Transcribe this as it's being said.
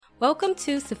Welcome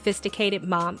to Sophisticated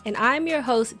Mom, and I'm your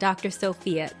host, Dr.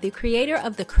 Sophia, the creator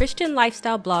of the Christian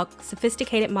lifestyle blog,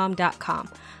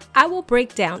 SophisticatedMom.com. I will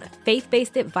break down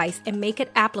faith-based advice and make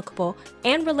it applicable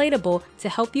and relatable to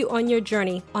help you on your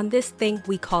journey on this thing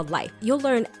we call life. You'll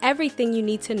learn everything you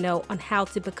need to know on how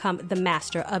to become the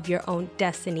master of your own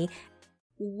destiny.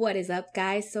 What is up,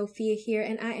 guys? Sophia here,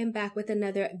 and I am back with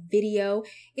another video.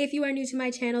 If you are new to my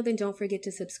channel, then don't forget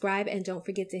to subscribe and don't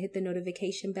forget to hit the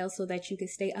notification bell so that you can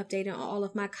stay updated on all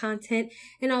of my content.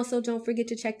 And also don't forget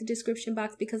to check the description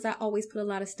box because I always put a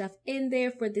lot of stuff in there.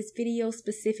 For this video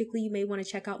specifically, you may want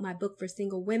to check out my book for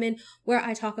single women where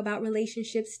I talk about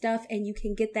relationship stuff, and you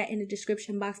can get that in the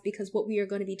description box because what we are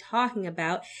going to be talking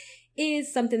about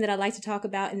is something that I like to talk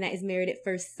about, and that is Married at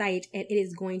First Sight, and it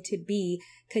is going to be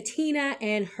Katina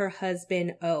and her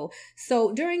husband, O.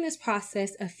 So during this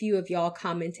process, a few of y'all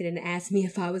commented and asked me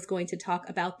if I was going to talk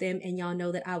about them, and y'all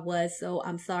know that I was, so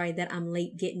I'm sorry that I'm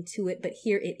late getting to it, but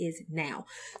here it is now.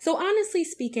 So honestly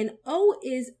speaking, O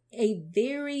is a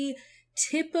very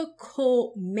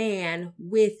typical man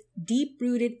with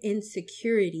deep-rooted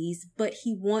insecurities, but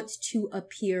he wants to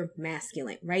appear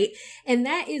masculine, right? And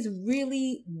that is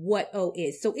really what O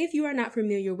is. So if you are not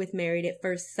familiar with Married at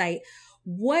First Sight,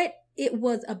 what it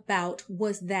was about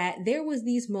was that there was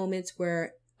these moments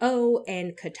where O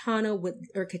and Katina would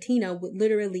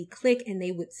literally click and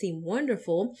they would seem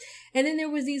wonderful. And then there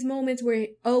was these moments where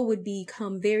O would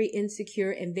become very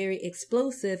insecure and very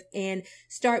explosive and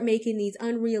start making these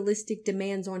unrealistic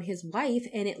demands on his wife.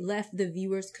 And it left the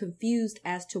viewers confused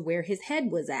as to where his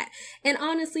head was at. And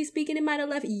honestly speaking, it might have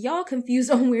left y'all confused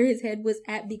on where his head was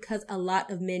at because a lot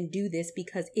of men do this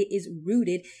because it is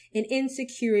rooted in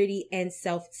insecurity and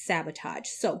self-sabotage.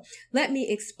 So let me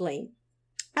explain.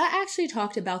 I actually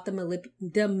talked about the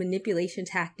manipulation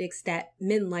tactics that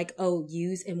men like O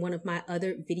use in one of my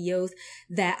other videos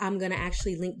that I'm going to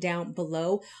actually link down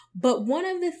below. But one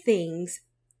of the things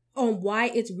on why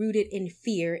it's rooted in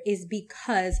fear is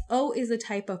because O is a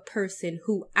type of person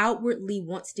who outwardly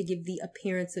wants to give the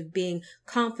appearance of being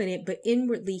confident, but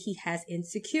inwardly he has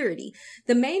insecurity.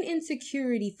 The main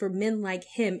insecurity for men like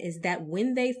him is that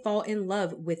when they fall in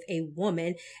love with a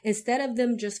woman, instead of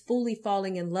them just fully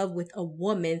falling in love with a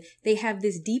woman, they have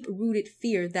this deep-rooted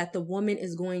fear that the woman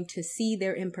is going to see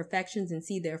their imperfections and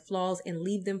see their flaws and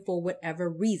leave them for whatever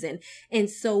reason. And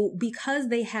so because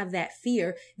they have that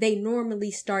fear, they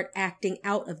normally start acting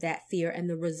out of that fear, and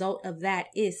the result of that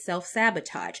is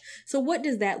self-sabotage. So what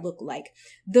does that look like?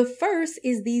 The first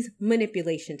is these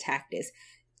manipulation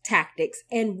tactics.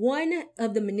 And one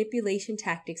of the manipulation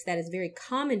tactics that is very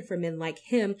common for men like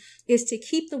him is to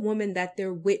keep the woman that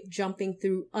they're with jumping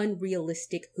through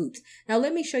unrealistic hoops. Now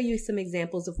let me show you some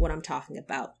examples of what I'm talking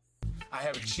about. I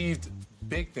have achieved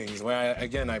big things where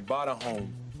I bought a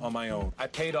home on my own. I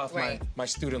paid off my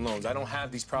student loans. I don't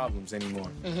have these problems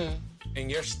anymore. And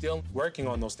you're still working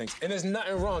on those things. And there's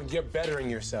nothing wrong. You're bettering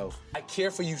yourself. I care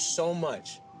for you so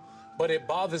much, but it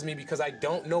bothers me because I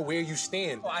don't know where you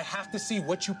stand. I have to see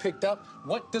what you picked up.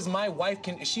 What does my wife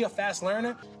is she a fast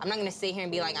learner? I'm not gonna sit here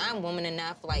and be like, I'm woman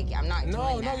enough. Like, I'm not doing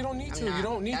that. No, you don't need to. You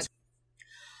don't need to.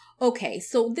 Okay,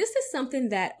 so this is something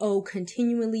that O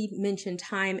continually mentioned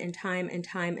time and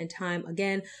time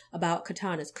again about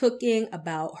Katina's cooking,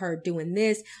 about her doing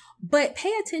this. But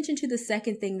pay attention to the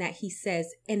second thing that he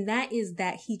says, and that is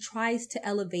that he tries to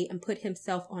elevate and put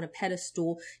himself on a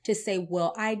pedestal to say,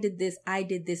 well, I did this,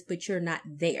 but you're not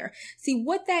there. See,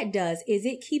 what that does is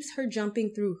it keeps her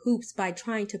jumping through hoops by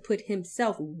trying to put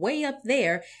himself way up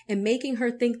there and making her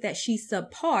think that she's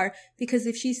subpar, because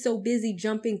if she's so busy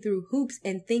jumping through hoops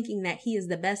and thinking that he is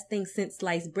the best thing since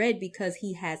sliced bread because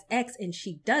he has X and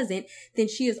she doesn't, then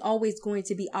she is always going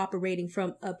to be operating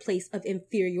from a place of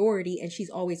inferiority, and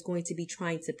she's always going to be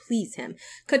trying to please him.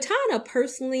 Katina,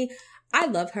 personally, I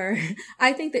love her.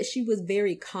 I think that she was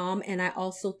very calm, and I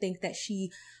also think that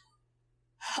she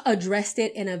addressed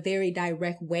it in a very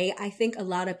direct way. I think a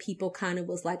lot of people kind of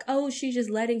was like, oh, she's just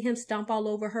letting him stomp all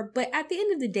over her. But at the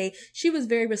end of the day, she was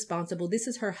very responsible. This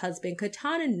is her husband.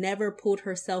 Katina never pulled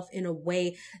herself in a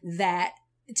way that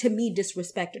to me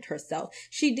disrespected herself.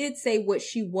 She did say what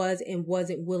she was and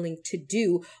wasn't willing to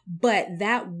do, but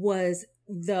that was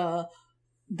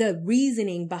the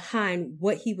reasoning behind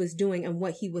what he was doing and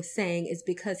what he was saying is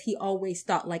because he always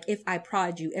thought, like, if I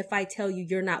prod you, if I tell you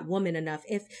you're not woman enough,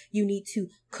 if you need to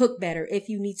cook better, if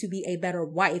you need to be a better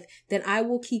wife, then I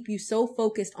will keep you so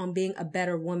focused on being a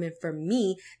better woman for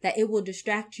me that it will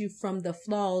distract you from the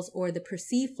flaws or the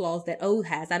perceived flaws that O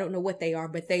has. I don't know what they are,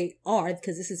 but they are,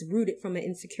 because this is rooted from an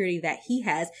insecurity that he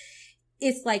has.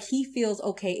 it's like he feels,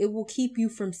 okay, it will keep you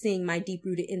from seeing my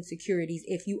deep-rooted insecurities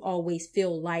if you always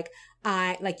feel like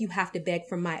you have to beg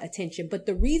for my attention. But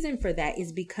the reason for that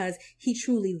is because he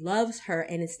truly loves her.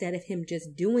 And instead of him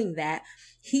just doing that,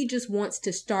 he just wants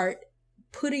to start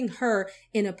putting her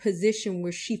in a position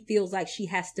where she feels like she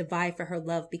has to vie for her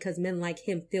love, because men like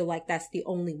him feel like that's the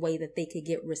only way that they could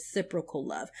get reciprocal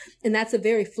love. And that's a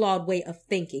very flawed way of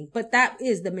thinking. But that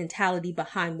is the mentality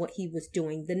behind what he was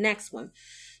doing. The next one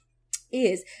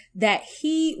is that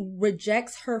he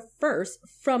rejects her first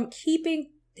from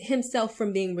keeping himself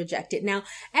from being rejected. Now,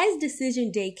 as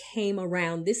decision day came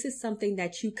around, this is something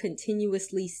that you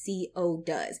continuously see O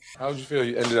does. How would you feel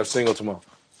you ended up single tomorrow?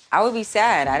 I would be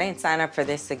sad. I didn't sign up for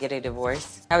this to get a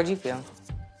divorce. How would you feel?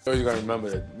 You gotta remember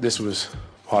that this was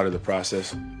part of the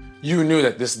process. You knew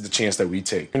that this is the chance that we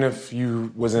take. And if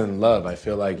you was in love, I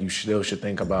feel like you still should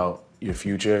think about your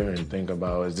future and think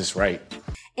about, is this right?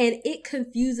 And it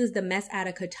confuses the mess out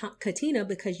of Katina,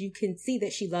 because you can see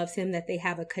that she loves him, that they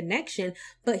have a connection,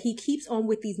 but he keeps on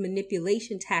with these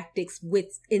manipulation tactics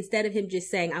with, instead of him just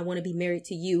saying, I want to be married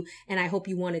to you and I hope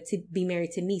you wanted to be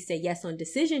married to me, say yes on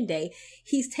decision day.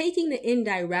 He's taking the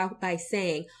indirect route by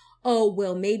saying, oh,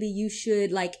 well, maybe you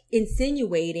should, like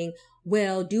insinuating,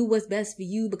 well, do what's best for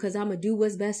you because I'm going to do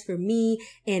what's best for me.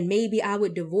 And maybe I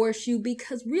would divorce you,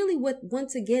 because really what,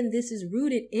 once again, this is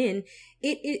rooted in,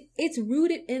 it's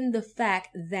rooted in the fact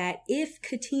that if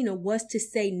Katina was to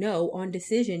say no on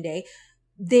decision day,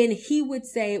 then he would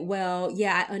say, well,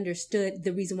 yeah, I understood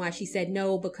the reason why she said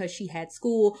no because she had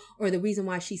school, or the reason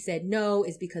why she said no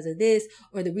is because of this,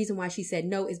 or the reason why she said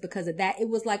no is because of that. It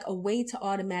was like a way to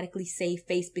automatically save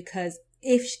face, because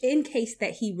in case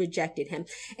that he rejected him.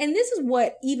 And this is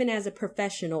what, even as a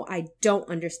professional, I don't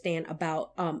understand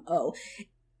about O.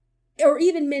 Or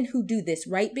even men who do this,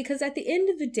 right? Because at the end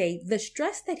of the day, the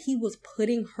stress that he was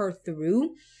putting her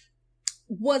through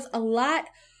was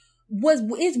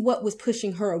is what was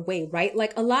pushing her away, right?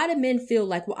 Like a lot of men feel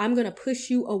like, well, I'm going to push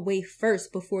you away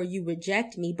first before you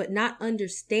reject me, but not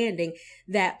understanding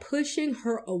that pushing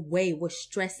her away was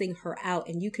stressing her out.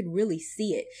 And you could really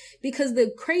see it, because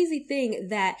the crazy thing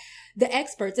that the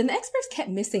experts kept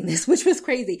missing this, which was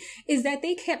crazy, is that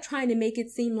they kept trying to make it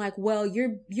seem like, well,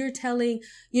 you're telling,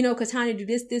 Katina to do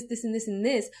this, and this, and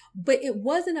this, but it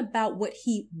wasn't about what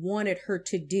he wanted her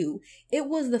to do. It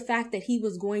was the fact that he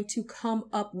was going to come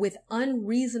up with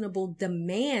unreasonable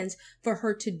demands for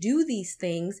her to do these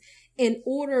things in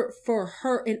order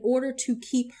to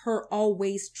keep her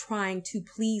always trying to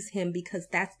please him, because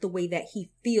that's the way that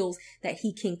he feels that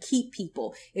he can keep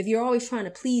people. If you're always trying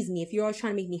to please me, if you're always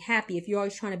trying to make me happy, if you're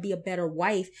always trying to be a better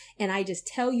wife, and I just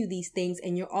tell you these things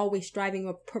and you're always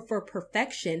striving for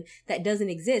perfection that doesn't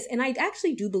exist. And I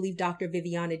actually do believe Dr.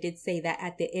 Viviana did say that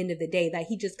at the end of the day, that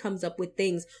he just comes up with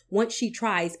things once she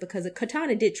tries, because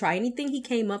Katina did try anything he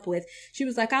came up with. She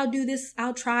was like, I'll do this,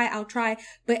 I'll try.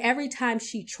 But every time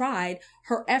she tried,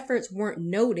 her efforts weren't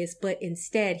noticed, but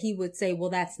instead he would say, well,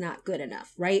 that's not good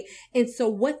enough, right? And so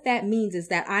what that means is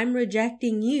that I'm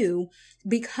rejecting you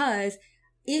because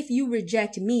if you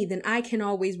reject me, then I can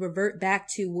always revert back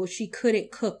to, well, she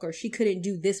couldn't cook or she couldn't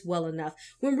do this well enough.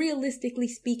 When realistically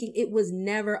speaking, it was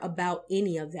never about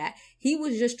any of that. He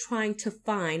was just trying to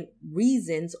find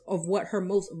reasons of what her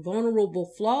most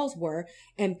vulnerable flaws were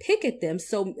and pick at them.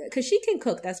 So, because she can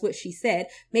cook, that's what she said.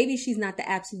 Maybe she's not the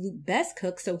absolute best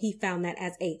cook. So he found that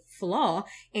as a flaw,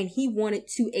 and he wanted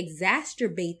to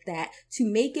exacerbate that to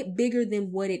make it bigger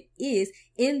than what it is,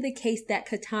 in the case that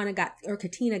Katina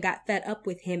got fed up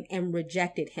with him and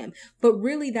rejected him. But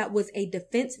really that was a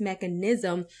defense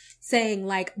mechanism saying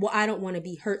like, well, I don't want to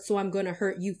be hurt, so I'm going to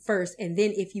hurt you first. And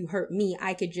then if you hurt me,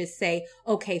 I could just say,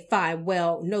 okay, fine.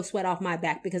 Well, no sweat off my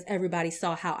back because everybody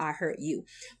saw how I hurt you.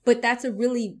 But that's a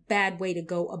really bad way to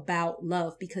go about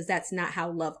love, because that's not how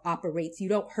love operates. You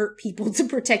don't hurt people to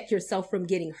protect yourself from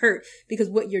getting hurt, because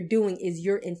what you're doing is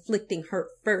you're inflicting hurt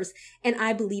first. And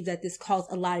I believe that this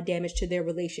caused a lot of damage to their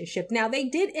relationship. Now, they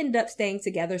did end up staying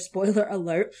together, spoiler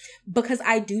alert, because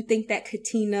I do think that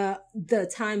Katina,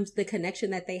 the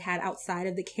connection that they had outside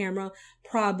of the camera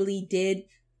probably did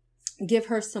give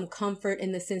her some comfort,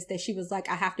 in the sense that she was like,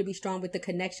 I have to be strong with the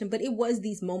connection. But it was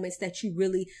these moments that you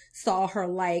really saw her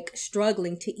like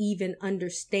struggling to even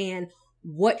understand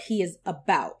what he is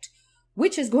about.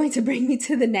 Which is going to bring me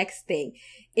to the next thing,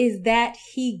 is that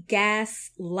he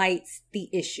gaslights the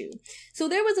issue. So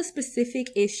there was a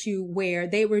specific issue where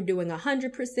they were doing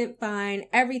 100% fine.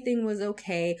 Everything was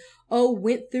okay. O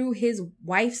went through his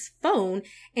wife's phone,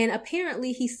 and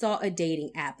apparently he saw a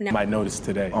dating app. Now, I noticed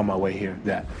today on my way here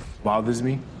that bothers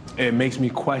me. It makes me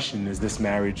question, is this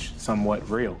marriage somewhat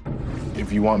real?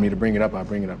 If you want me to bring it up, I'll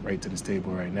bring it up right to this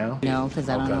table right now. No, because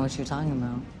I don't know what you're talking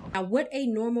about. Now, what a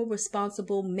normal,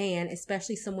 responsible man,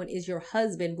 especially someone is your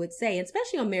husband, would say,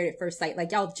 especially on Married at First Sight,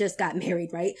 like y'all just got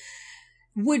married, right?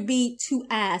 Would be to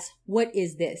ask, what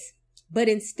is this? But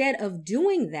instead of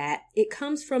doing that, it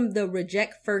comes from the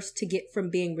reject first to get from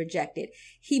being rejected.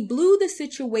 He blew the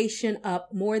situation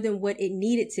up more than what it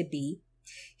needed to be.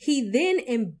 He then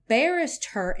embarrassed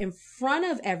her in front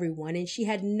of everyone, and she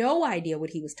had no idea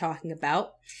what he was talking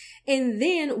about. And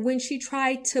then when she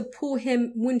tried to pull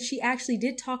him, when she actually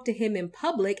did talk to him in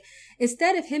public,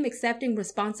 instead of him accepting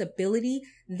responsibility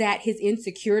that his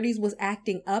insecurities was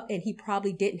acting up and he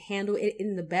probably didn't handle it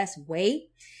in the best way,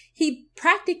 he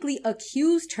practically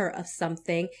accused her of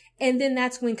something. And then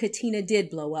that's when Katina did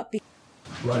blow up.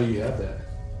 Why do you have that?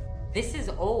 This is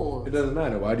old. It doesn't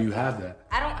matter. Why do you have that?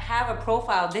 I don't have a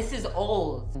profile. This is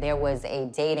old. There was a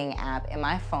dating app in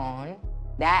my phone.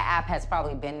 That app has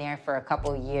probably been there for a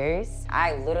couple years.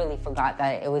 I literally forgot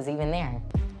that it was even there.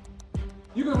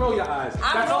 You can roll your eyes.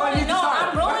 I'm rolling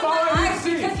my eyes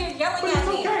because you're yelling at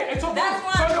me. It's okay. That's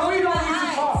why I'm rolling my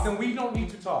eyes. Then we don't need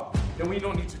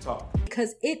to talk.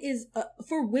 Because it is,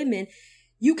 for women,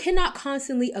 you cannot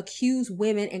constantly accuse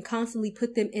women and constantly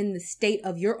put them in the state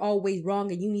of you're always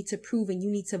wrong and you need to prove and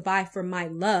you need to vie for my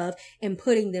love and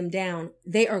putting them down.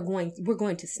 We're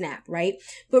going to snap, right?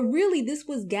 But really this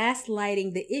was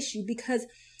gaslighting the issue, because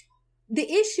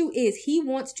the issue is he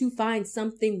wants to find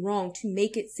something wrong to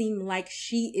make it seem like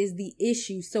she is the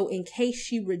issue. So in case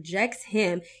she rejects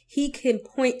him, he can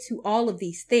point to all of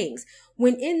these things.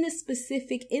 When in this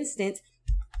specific instance,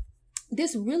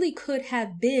 this really could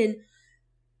have been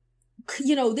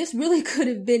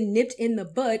nipped in the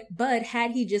bud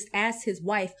had he just asked his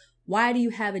wife, why do you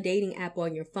have a dating app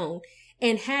on your phone?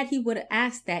 And had he would have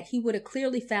asked that, he would have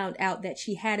clearly found out that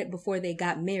she had it before they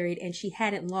got married and she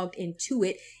hadn't logged into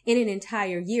it in an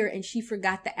entire year and she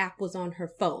forgot the app was on her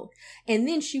phone. And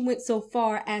then she went so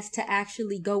far as to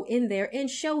actually go in there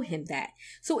and show him that.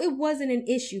 So it wasn't an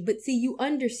issue. But see, you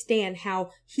understand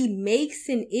how he makes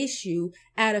an issue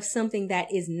out of something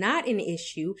that is not an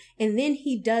issue. And then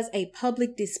he does a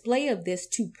public display of this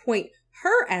to point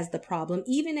her as the problem,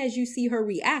 even as you see her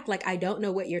react like, I don't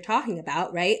know what you're talking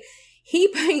about, right? He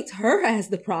paints her as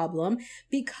the problem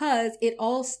because it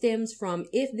all stems from,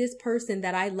 if this person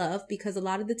that I love, because a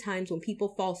lot of the times when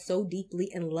people fall so deeply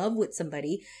in love with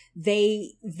somebody,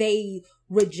 they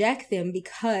reject them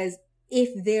because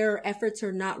if their efforts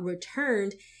are not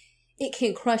returned, it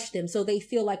can crush them. So they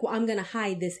feel like, well, I'm going to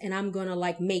hide this and I'm going to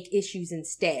like make issues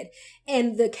instead.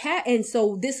 And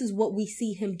so this is what we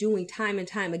see him doing time and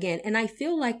time again. And I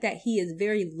feel like that he is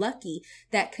very lucky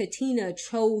that Katina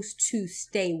chose to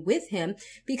stay with him,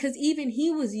 because even he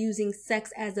was using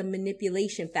sex as a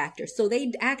manipulation factor. So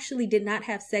they actually did not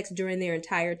have sex during their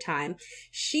entire time.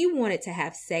 She wanted to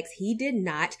have sex. He did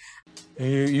not.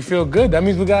 You feel good. That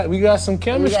means we got some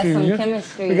chemistry.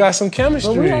 We got some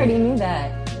chemistry. But we already knew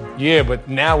that. Yeah, but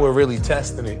now we're really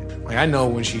testing it. Like, I know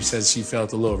when she says she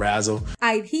felt a little razzle.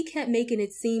 He kept making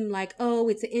it seem like, oh,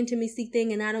 it's an intimacy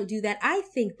thing and I don't do that. I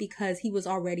think because he was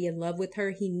already in love with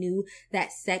her, he knew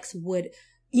that sex would,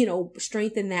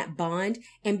 strengthen that bond.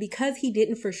 And because he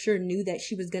didn't for sure knew that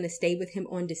she was going to stay with him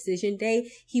on decision day,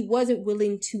 he wasn't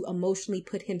willing to emotionally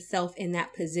put himself in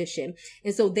that position.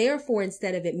 And so therefore,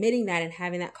 instead of admitting that and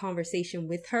having that conversation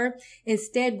with her,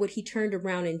 instead what he turned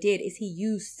around and did is he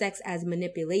used sex as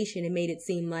manipulation and made it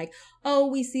seem like, oh,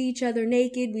 we see each other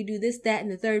naked, we do this, that,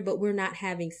 and the third, but we're not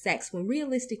having sex. When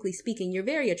realistically speaking, you're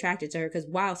very attracted to her because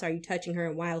why else are you touching her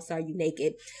and why else are you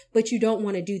naked? But you don't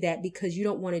want to do that because you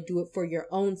don't want to do it for your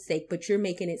own sake, but you're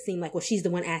making it seem like, well, she's the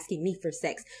one asking me for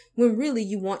sex, when really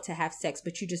you want to have sex,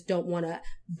 but you just don't want to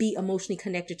be emotionally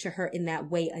connected to her in that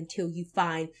way until you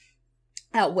find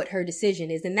out what her decision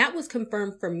is. And that was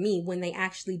confirmed for me when they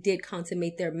actually did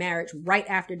consummate their marriage right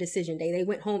after decision day. They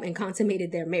went home and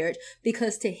consummated their marriage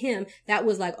because to him, that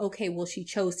was like, okay, well, she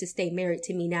chose to stay married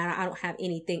to me. Now I don't have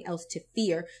anything else to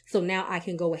fear. So now I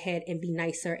can go ahead and be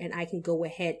nicer and I can go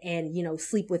ahead and,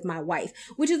 sleep with my wife,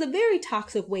 which is a very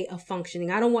toxic way of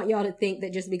functioning. I don't want y'all to think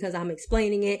that just because I'm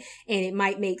explaining it and it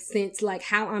might make sense like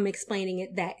how I'm explaining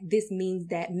it, that this means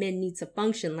that men need to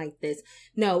function like this.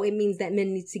 No, it means that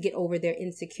men need to get over their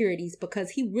insecurities,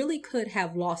 because he really could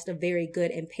have lost a very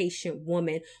good and patient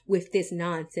woman with this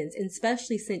nonsense, and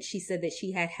especially since she said that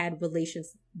she had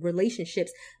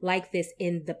relationships like this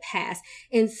in the past.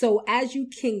 And so as you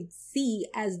can see,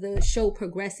 as the show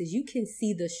progresses, you can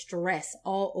see the stress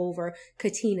all over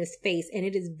Katina's face, and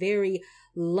it is very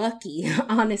lucky,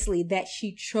 honestly, that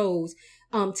she chose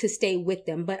to stay with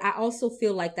them. But I also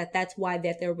feel like that's why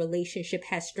that their relationship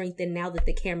has strengthened now that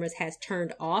the cameras has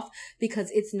turned off,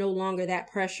 because it's no longer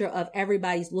that pressure of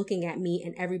everybody's looking at me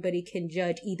and everybody can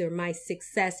judge either my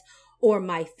success or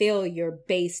my failure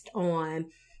based on,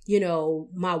 you know,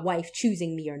 my wife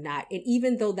choosing me or not. And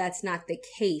even though that's not the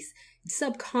case,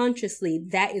 subconsciously,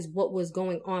 that is what was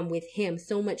going on with him.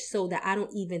 So much so that I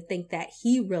don't even think that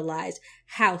he realized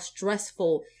how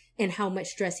stressful and how much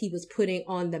stress he was putting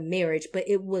on the marriage. But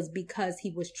it was because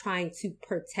he was trying to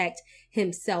protect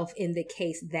himself in the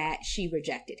case that she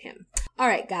rejected him. All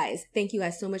right, guys. Thank you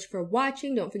guys so much for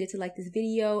watching. Don't forget to like this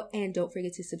video and don't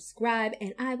forget to subscribe.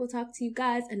 And I will talk to you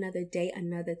guys another day,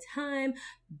 another time.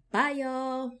 Bye,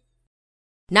 y'all.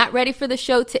 Not ready for the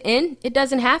show to end? It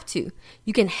doesn't have to.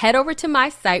 You can head over to my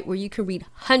site where you can read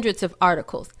hundreds of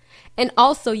articles. And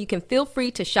also you can feel free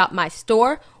to shop my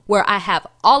store where I have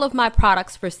all of my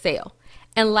products for sale.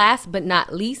 And last but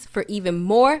not least, for even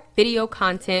more video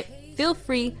content, feel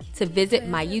free to visit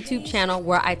my YouTube channel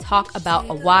where I talk about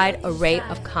a wide array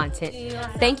of content.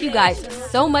 Thank you guys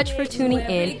so much for tuning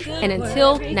in. And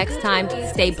until next time,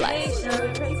 stay blessed.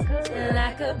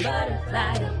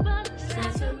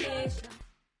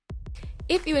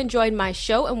 If you enjoyed my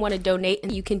show and want to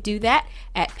donate, you can do that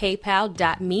at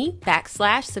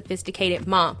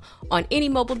paypal.me/sophisticatedmom on any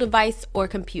mobile device or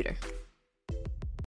computer.